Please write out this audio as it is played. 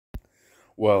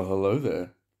Well, hello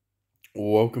there.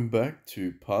 Welcome back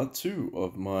to part two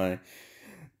of my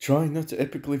trying not to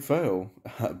epically fail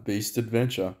beast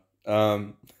adventure.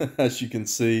 As you can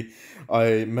see,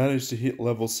 I managed to hit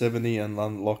level 70 and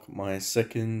unlock my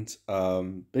second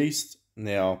beast.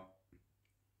 Now,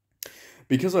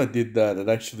 because I did that, it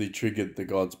actually triggered the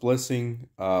God's Blessing,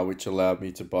 which allowed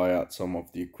me to buy out some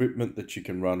of the equipment that you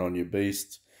can run on your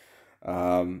beast.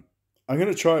 Um, I'm going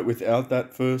to try it without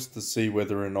that first to see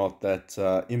whether or not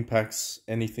that impacts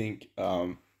anything.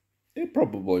 It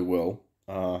probably will,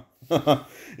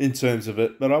 in terms of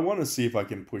it, but I want to see if I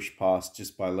can push past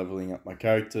just by leveling up my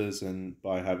characters and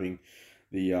by having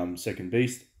the second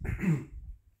beast.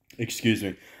 Excuse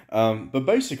me. But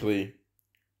basically,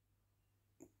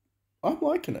 I'm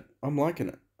liking it. I'm liking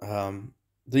it.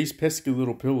 These pesky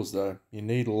little pills, though, you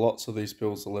need lots of these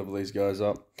pills to level these guys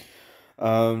up.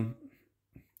 Um,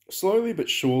 Slowly but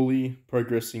surely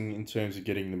progressing in terms of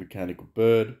getting the mechanical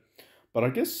bird. But I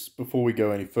guess before we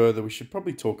go any further, we should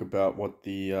probably talk about what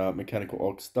the mechanical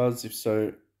ox does.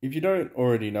 If you don't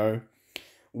already know,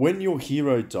 when your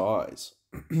hero dies,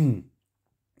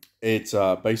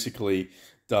 it basically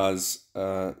does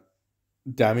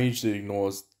damage that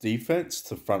ignores defense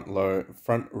to front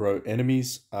row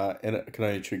enemies, and it can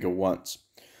only trigger once.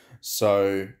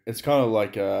 So it's kind of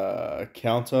like a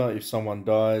counter. If someone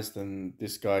dies, then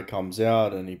this guy comes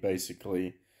out and he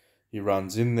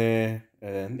runs in there,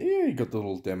 and yeah, you got the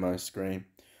little demo screen.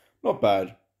 Not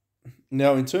bad.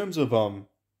 Now, in terms of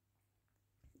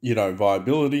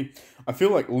viability, I feel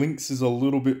like Lynx is a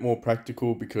little bit more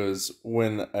practical because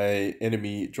when a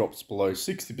enemy drops below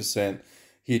 60%,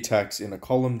 he attacks in a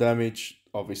column damage,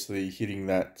 obviously hitting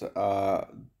that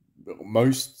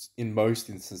most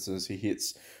instances he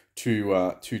hits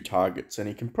two targets, and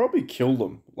he can probably kill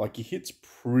them. Like, he hits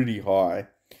pretty high.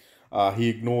 He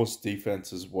ignores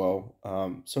defense as well.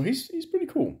 So he's pretty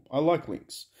cool. I like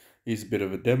Lynx. He's a bit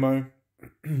of a demo.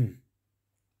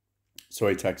 So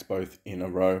he attacks both in a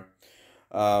row,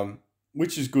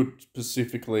 which is good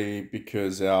specifically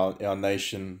because our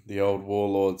nation, the old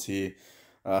warlords here,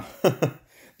 they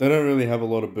don't really have a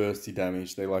lot of bursty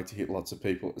damage. They like to hit lots of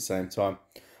people at the same time.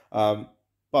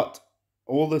 But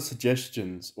all the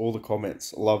suggestions, all the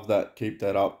comments, love that. Keep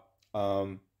that up.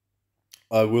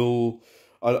 I will.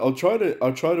 I'll try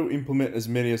to implement as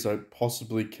many as I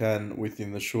possibly can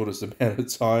within the shortest amount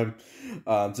of time,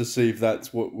 to see if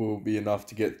that's what will be enough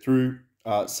to get through.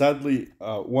 Sadly,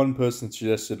 one person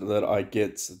suggested that I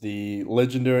get the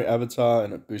legendary avatar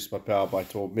and it boosts my power by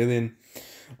 12 million.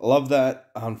 I love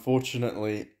that.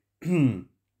 Unfortunately,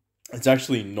 it's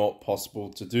actually not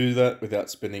possible to do that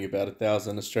without spending about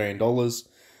 1,000 Australian dollars,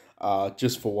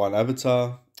 just for one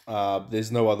avatar.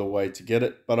 There's no other way to get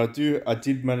it, but I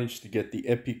did manage to get the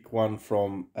epic one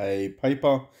from a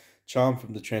paper charm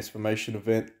from the transformation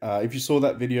event. If you saw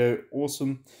that video,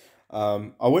 awesome.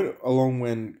 I went along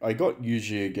when I got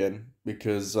Yuji again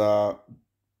because Dong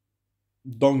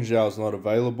Zhao is not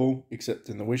available except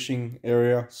in the wishing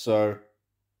area, so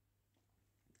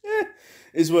eh,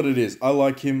 is what it is. I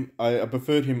like him. I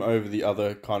preferred him over the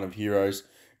other kind of heroes.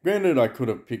 Granted, I could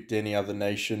have picked any other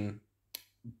nation,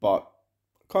 but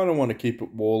kind of want to keep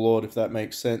it Warlord if that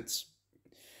makes sense.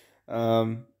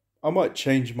 Um, I might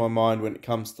change my mind when it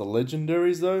comes to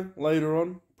legendaries though later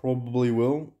on. Probably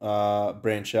will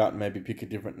branch out and maybe pick a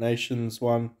different nation's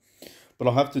one, but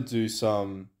I'll have to do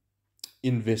some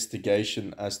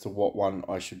investigation as to what one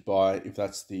I should buy if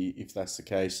that's the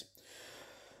case.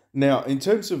 Now, in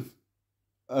terms of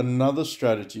another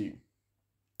strategy,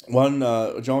 one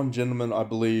John Gentleman, I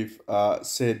believe,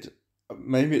 said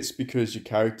maybe it's because your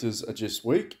characters are just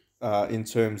weak. In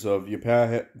terms of your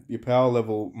power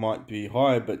level might be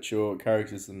high, but your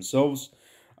characters themselves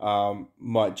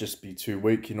might just be too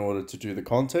weak in order to do the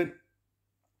content.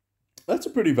 That's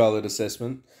a pretty valid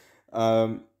assessment.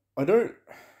 Um, I don't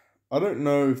I don't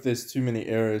know if there's too many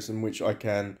areas in which I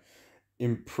can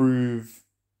improve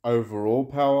overall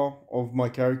power of my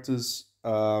characters.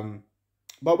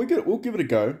 But we'll give it a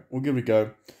go. We'll give it a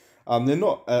go. They're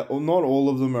not all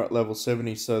of them are at level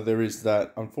 70, so there is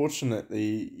that.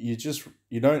 Unfortunately,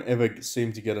 you don't ever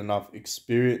seem to get enough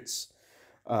experience,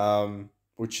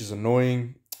 which is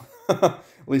annoying. At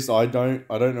least I don't.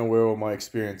 I don't know where all my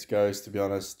experience goes, to be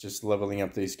honest. Just leveling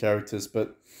up these characters,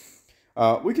 but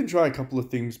we can try a couple of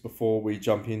things before we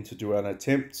jump in to do an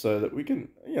attempt, so that we can.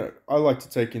 I like to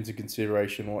take into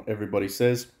consideration what everybody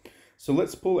says. So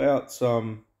let's pull out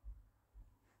some.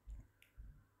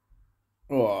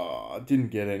 Oh, I didn't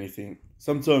get anything.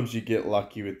 Sometimes you get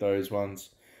lucky with those ones.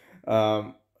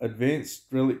 Um, advanced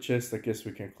relic chest. I guess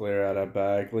we can clear out our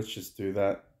bag. Let's just do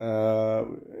that.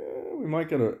 We might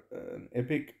get an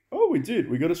epic. Oh, we did.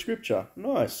 We got a scripture.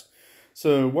 Nice.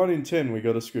 So 1 in 10, we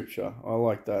got a scripture. I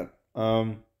like that.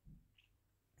 I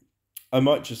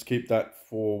might just keep that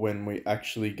for when we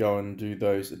actually go and do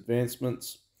those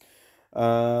advancements.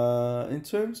 In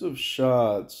terms of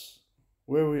shards,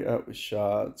 where are we at with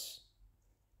shards?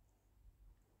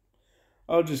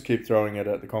 I'll just keep throwing it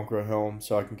at the Conqueror Helm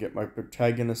so I can get my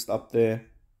protagonist up there.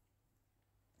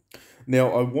 Now,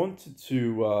 I wanted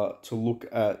to look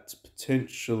at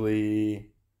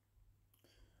potentially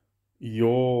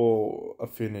your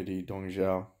affinity,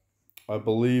 Dongjiao. I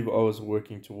believe I was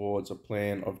working towards a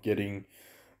plan of getting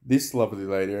this lovely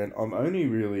lady, and I'm only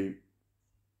really...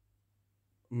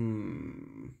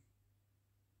 I'm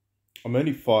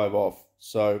only 5 off,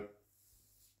 so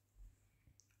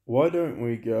why don't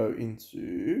we go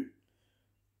into...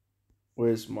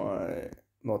 Where's my...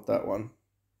 Not that one.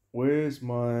 Where's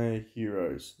my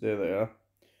heroes? There they are.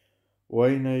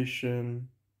 Way Nation.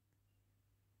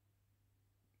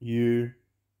 You.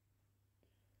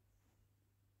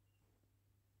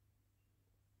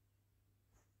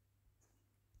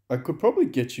 I could probably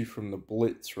get you from the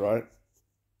Blitz, right?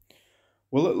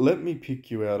 Well, let me pick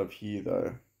you out of here,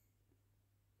 though.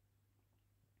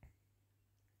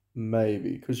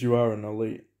 Maybe, because you are an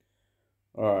elite.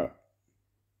 Alright.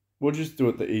 We'll just do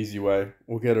it the easy way.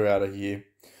 We'll get her out of here.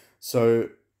 So,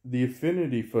 the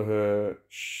affinity for her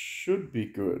should be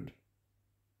good.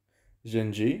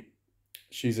 Genji.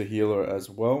 She's a healer as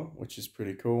well, which is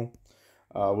pretty cool.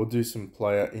 We'll do some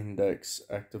player index,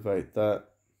 activate that.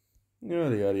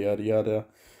 Yada, yada, yada, yada.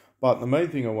 But the main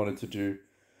thing I wanted to do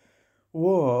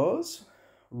was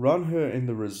run her in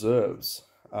the reserves.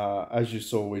 As you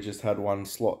saw, we just had one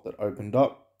slot that opened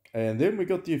up. And then we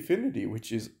got the affinity,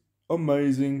 which is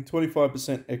amazing.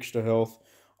 25% extra health.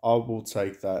 I will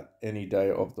take that any day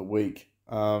of the week.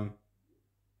 I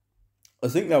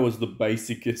think that was the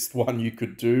basicest one you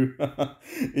could do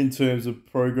in terms of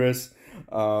progress.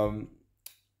 I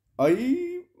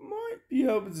might be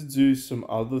able to do some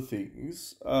other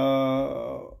things.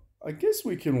 I guess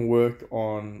we can work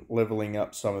on leveling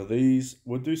up some of these.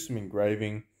 We'll do some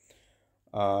engraving.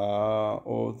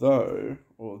 Although,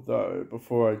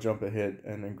 before I jump ahead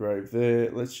and engrave there,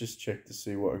 let's just check to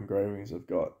see what engravings I've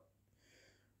got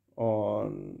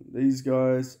on these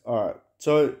guys. All right,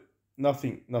 so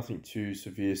nothing too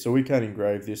severe. So we can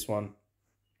engrave this one.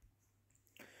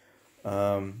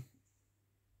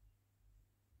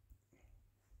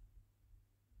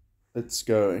 Let's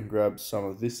go and grab some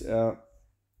of this out.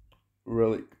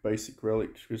 Basic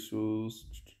relic crystals.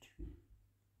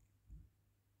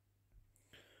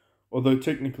 Although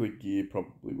technically gear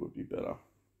probably would be better.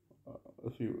 I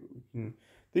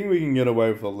think we can get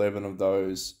away with 11 of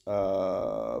those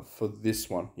for this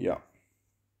one. Yeah.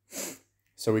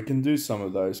 So we can do some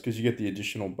of those because you get the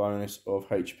additional bonus of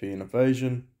HP and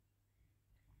evasion.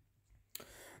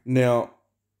 Now,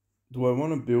 do I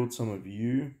want to build some of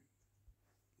you?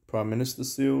 Prime Minister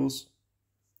seals.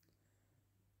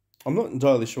 I'm not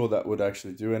entirely sure that would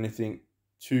actually do anything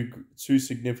too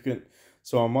significant.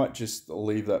 So I might just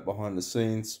leave that behind the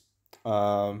scenes.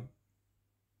 I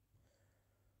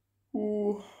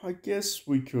guess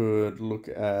we could look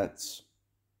at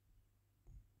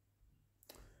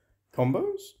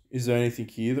combos. Is there anything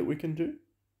here that we can do?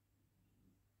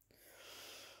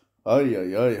 Oh,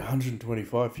 yeah,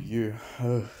 125 for you.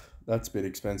 Oh, that's a bit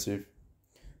expensive.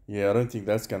 Yeah, I don't think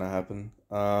that's going to happen.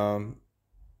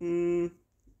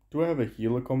 Do I have a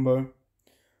healer combo?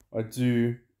 I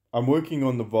do. I'm working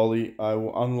on the volley. I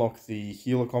will unlock the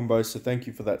healer combo, so thank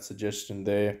you for that suggestion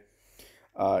there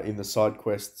in the side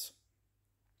quests.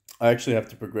 I actually have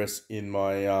to progress in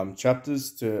my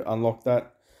chapters to unlock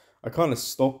that. I kind of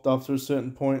stopped after a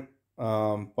certain point,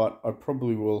 but I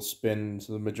probably will spend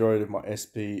the majority of my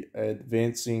SP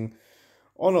advancing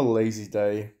on a lazy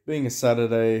day. Being a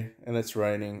Saturday and it's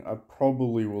raining, I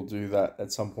probably will do that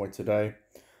at some point today.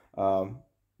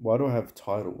 Why do I have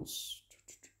titles?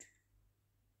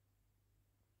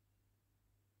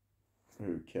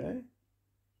 Okay.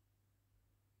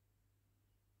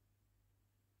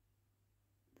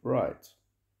 Right.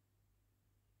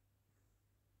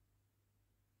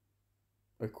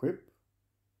 Equip.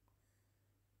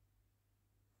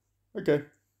 Okay.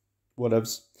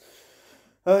 Whatevs.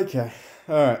 Okay.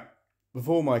 Alright.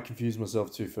 Before I confuse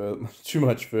myself too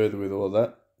much further with all of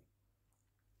that.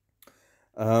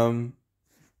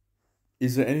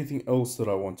 Is there anything else that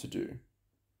I want to do?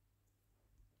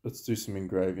 Let's do some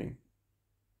engraving.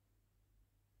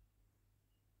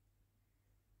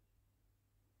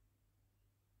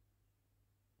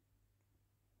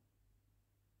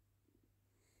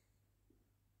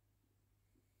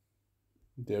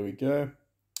 There we go.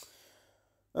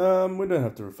 We don't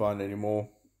have to refine anymore.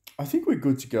 I think we're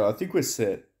good to go. I think we're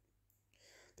set.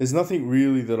 There's nothing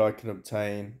really that I can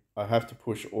obtain. I have to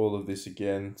push all of this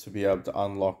again to be able to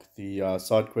unlock the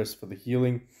side quest for the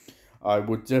healing. I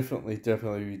would definitely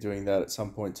be doing that at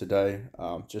some point today,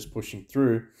 just pushing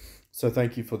through. So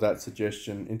thank you for that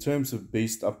suggestion. In terms of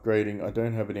beast upgrading, I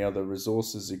don't have any other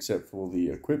resources except for the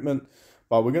equipment,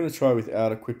 but we're going to try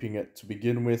without equipping it to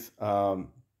begin with,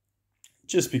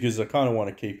 just because I kind of want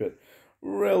to keep it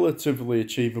relatively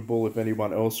achievable if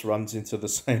anyone else runs into the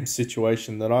same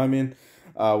situation that I'm in,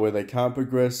 where they can't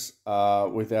progress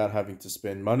without having to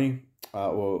spend money,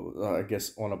 or I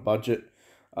guess on a budget.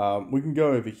 We can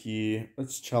go over here.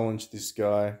 Let's challenge this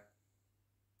guy.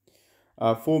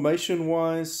 Formation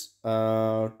wise,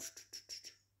 we'll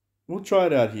try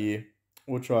it out here.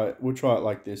 We'll try it. We'll try it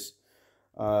like this.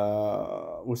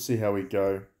 We'll see how we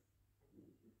go.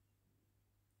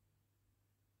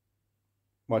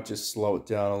 Might just slow it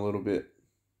down a little bit.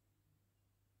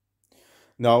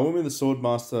 No, I went with the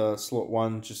Swordmaster slot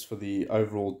 1 just for the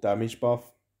overall damage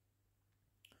buff.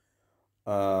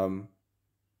 We'll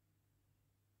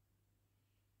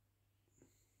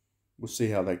see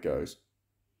how that goes.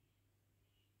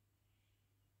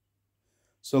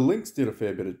 So Lynx did a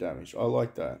fair bit of damage. I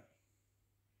like that.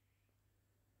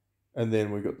 And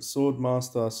then we got the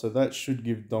Swordmaster, so that should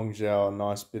give Dong Zhao a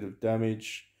nice bit of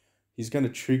damage. He's going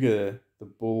to trigger the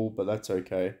bull, but that's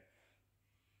okay.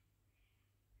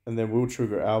 And then we'll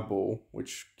trigger our bull,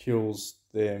 which kills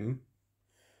them,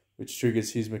 which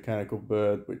triggers his mechanical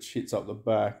bird, which hits up the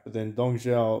back. But then Dong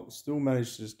Zhao still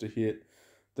manages to hit.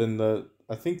 Then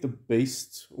I think the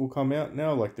beast will come out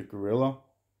now, like the gorilla.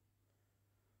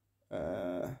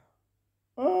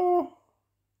 Oh,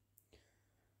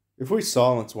 if we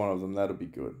silence one of them, that'll be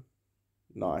good.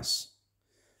 Nice.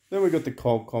 Then we got the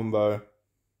Cold combo.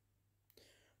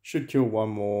 Should kill one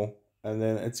more, and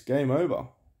then it's game over.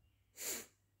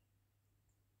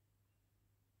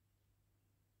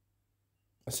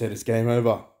 I said it's game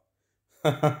over.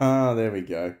 There we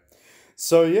go.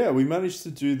 So yeah, we managed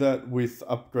to do that with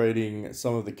upgrading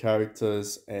some of the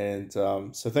characters, and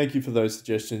so thank you for those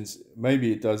suggestions.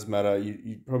 Maybe it does matter.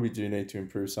 You probably do need to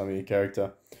improve some of your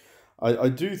character. I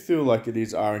do feel like it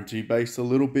is RNG based a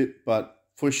little bit, but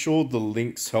for sure the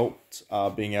links helped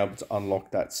being able to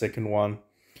unlock that second one.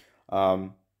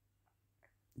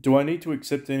 Do I need to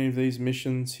accept any of these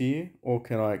missions here, or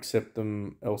can I accept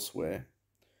them elsewhere?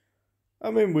 I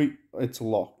mean, it's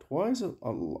locked. Why is it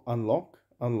unlock?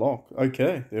 Unlock.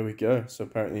 Okay, there we go. So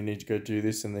apparently you need to go do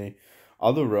this in the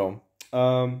other realm.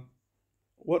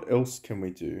 What else can we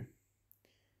do?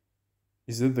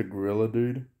 Is it the gorilla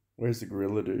dude? Where's the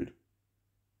gorilla dude?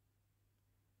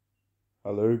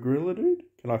 Hello, gorilla dude?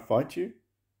 Can I fight you?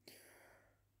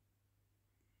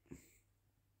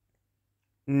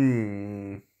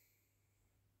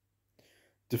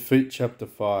 Defeat chapter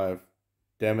 5.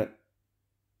 Damn it.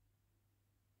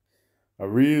 I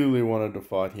really wanted to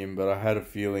fight him, but I had a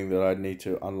feeling that I'd need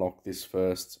to unlock this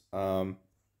first.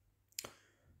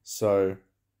 So,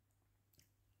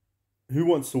 who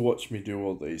wants to watch me do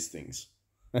all these things?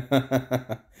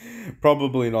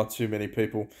 Probably not too many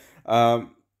people. I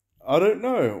don't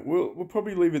know. We'll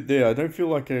probably leave it there. I don't feel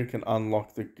like I can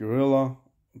unlock the gorilla,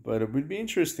 but it would be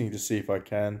interesting to see if I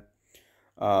can.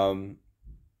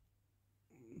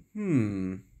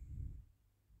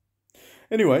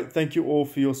 Anyway, thank you all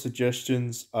for your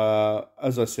suggestions.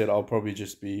 As I said, I'll probably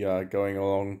just be going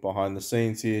along behind the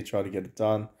scenes here, try to get it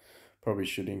done. Probably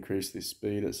should increase this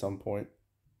speed at some point.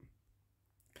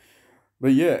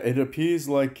 But yeah, it appears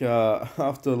like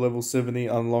after level 70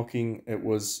 unlocking, it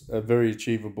was a very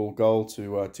achievable goal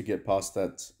to get past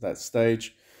that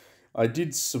stage. I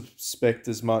did suspect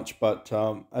as much, but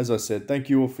as I said, thank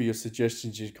you all for your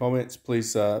suggestions and comments.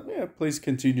 Please, please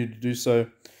continue to do so.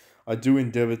 I do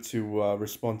endeavour to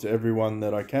respond to everyone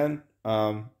that I can.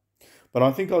 But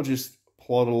I think I'll just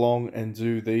plod along and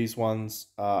do these ones.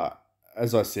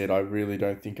 As I said, I really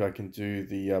don't think I can do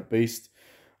the beast.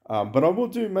 But I will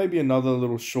do maybe another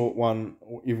little short one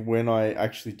when I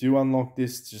actually do unlock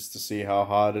this, just to see how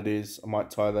hard it is. I might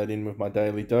tie that in with my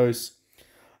daily dose.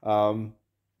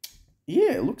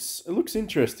 Yeah, it looks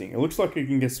interesting. It looks like I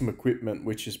can get some equipment,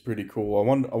 which is pretty cool.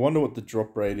 I wonder what the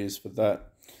drop rate is for that.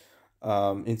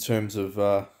 In terms of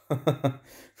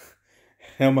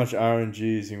how much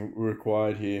RNG is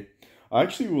required here. I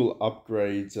actually will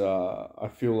upgrade, I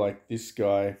feel like this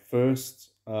guy first,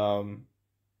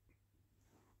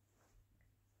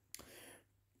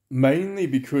 mainly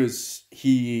because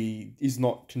he is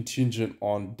not contingent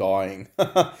on dying.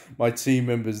 My team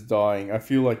members dying. I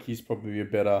feel like he's probably a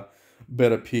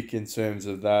better pick in terms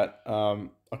of that.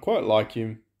 I quite like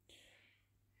him,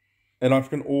 and I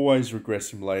can always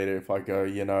regress him later if I go,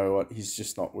 you know what, he's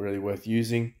just not really worth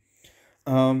using.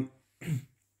 Um,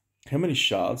 how many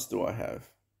shards do I have?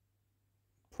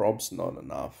 Prob's not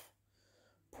enough.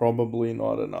 Probably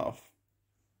not enough.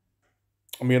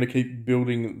 I'm going to keep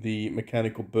building the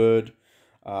mechanical bird,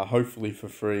 hopefully for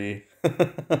free.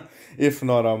 If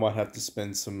not, I might have to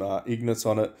spend some ignits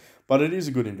on it. But it is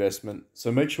a good investment.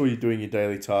 So make sure you're doing your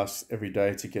daily tasks every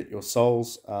day to get your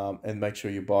souls, and make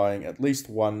sure you're buying at least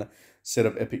one set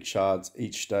of epic shards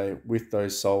each day with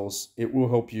those souls. It will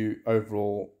help you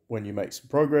overall when you make some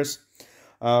progress.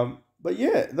 But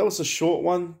yeah, that was a short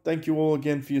one. Thank you all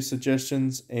again for your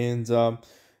suggestions. And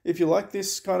if you like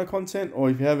this kind of content, or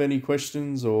if you have any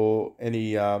questions or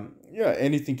any yeah,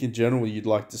 anything in general you'd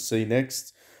like to see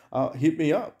next, hit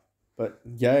me up. But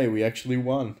yay, we actually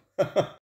won.